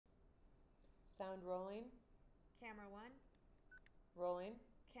Sound rolling. Camera 1. Rolling.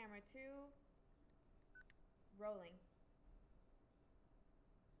 Camera 2. Rolling.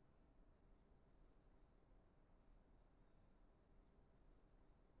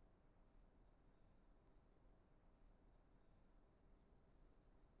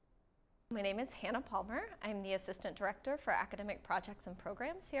 My name is Hannah Palmer. I'm the Assistant Director for Academic Projects and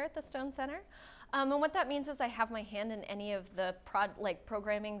Programs here at the Stone Center. And what that means is I have my hand in any of the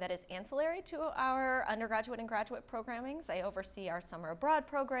programming that is ancillary to our undergraduate and graduate programmings. I oversee our summer abroad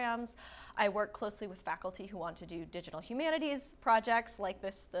programs. I work closely with faculty who want to do digital humanities projects like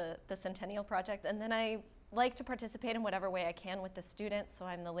this, the Centennial Project, and then I like to participate in whatever way I can with the students, so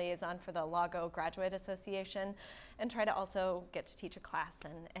I'm the liaison for the Lago Graduate Association and try to also get to teach a class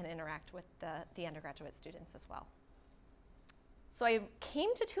and interact with the undergraduate students as well. So I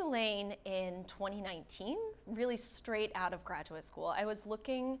came to Tulane in 2019, really straight out of graduate school. I was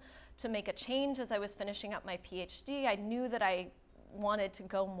looking to make a change as I was finishing up my PhD. I knew that I wanted to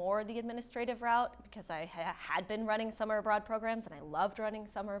go more the administrative route because I had been running summer abroad programs and I loved running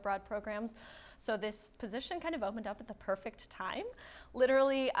summer abroad programs. So this position kind of opened up at the perfect time.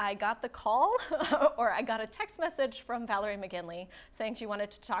 Literally, I got the call or I got a text message from Valerie McGinley saying she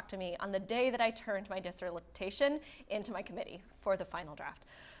wanted to talk to me on the day that I turned my dissertation into my committee for the final draft.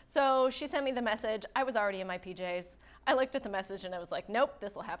 So she sent me the message. I was already in my PJs. I looked at the message and I was like, nope,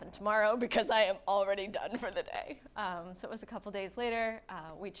 this will happen tomorrow because I am already done for the day. So it was a couple days later,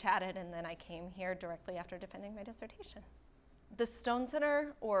 we chatted, and then I came here directly after defending my dissertation. The Stone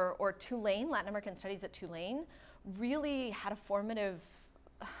Center, or Tulane, Latin American Studies at Tulane, really had a formative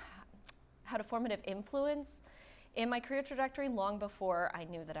influence in my career trajectory long before I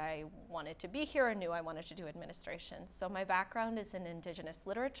knew that I wanted to be here or knew I wanted to do administration. So my background is in indigenous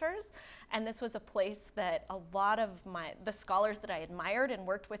literatures, and this was a place that a lot of the scholars that I admired and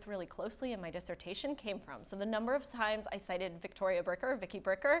worked with really closely in my dissertation came from. So the number of times I cited Victoria Bricker, Vicky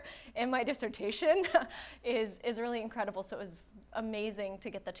Bricker, in my dissertation is really incredible. So it was amazing to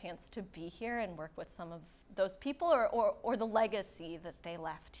get the chance to be here and work with some of those people or the legacy that they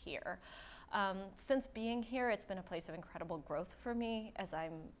left here. Since being here, it's been a place of incredible growth for me as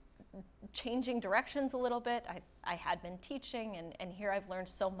I'm changing directions a little bit. I had been teaching, and here I've learned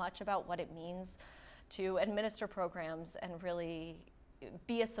so much about what it means to administer programs and really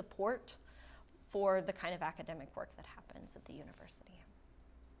be a support for the kind of academic work that happens at the university.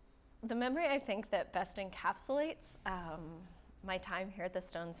 The memory I think that best encapsulates my time here at the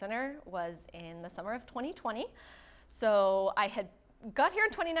Stone Center was in the summer of 2020. So I had got here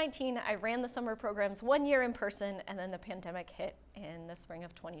in 2019, I ran the summer programs 1 year in person, and then the pandemic hit in the spring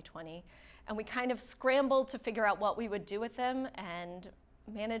of 2020. And we kind of scrambled to figure out what we would do with them and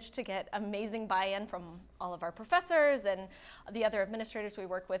managed to get amazing buy-in from all of our professors and the other administrators we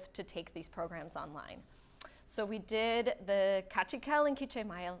work with to take these programs online. So we did the Cachiquel and Quiche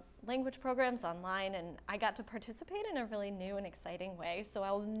Maya language programs online, and I got to participate in a really new and exciting way. So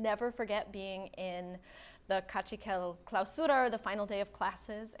I'll never forget being in the Cachiquel clausura, or the final day of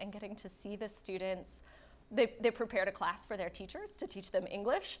classes, and getting to see the students. They prepared a class for their teachers to teach them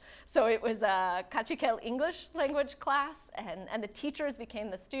English. So it was a Cachiquel English language class, and the teachers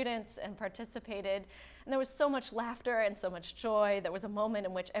became the students and participated. And there was so much laughter and so much joy. There was a moment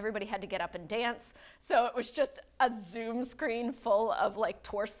in which everybody had to get up and dance. So it was just a Zoom screen full of like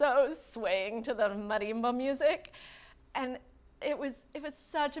torsos swaying to the marimba music. And it was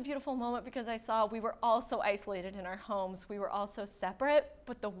such a beautiful moment because I saw we were all so isolated in our homes. We were all so separate,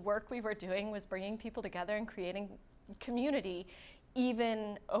 but the work we were doing was bringing people together and creating community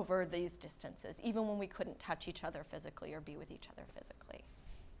even over these distances, even when we couldn't touch each other physically or be with each other physically.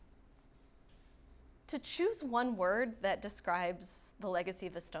 To choose one word that describes the legacy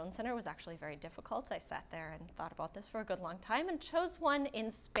of the Stone Center was actually very difficult. I sat there and thought about this for a good long time and chose one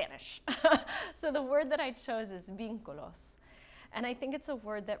in Spanish. So the word that I chose is vínculos. And I think it's a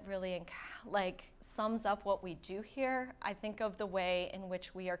word that really sums up what we do here. I think of the way in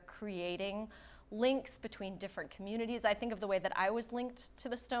which we are creating links between different communities. I think of the way that I was linked to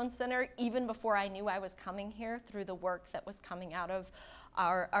the Stone Center even before I knew I was coming here through the work that was coming out of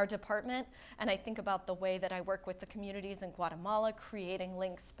our department. And I think about the way that I work with the communities in Guatemala, creating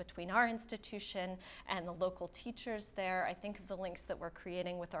links between our institution and the local teachers there. I think of the links that we're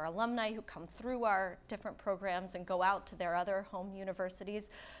creating with our alumni who come through our different programs and go out to their other home universities.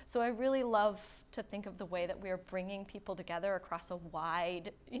 So I really love to think of the way that we are bringing people together across a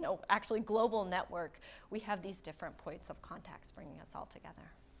wide, actually global network. We have these different points of contacts bringing us all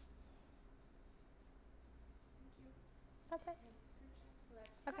together. Thank you. That's it.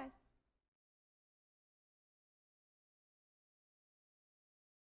 Okay.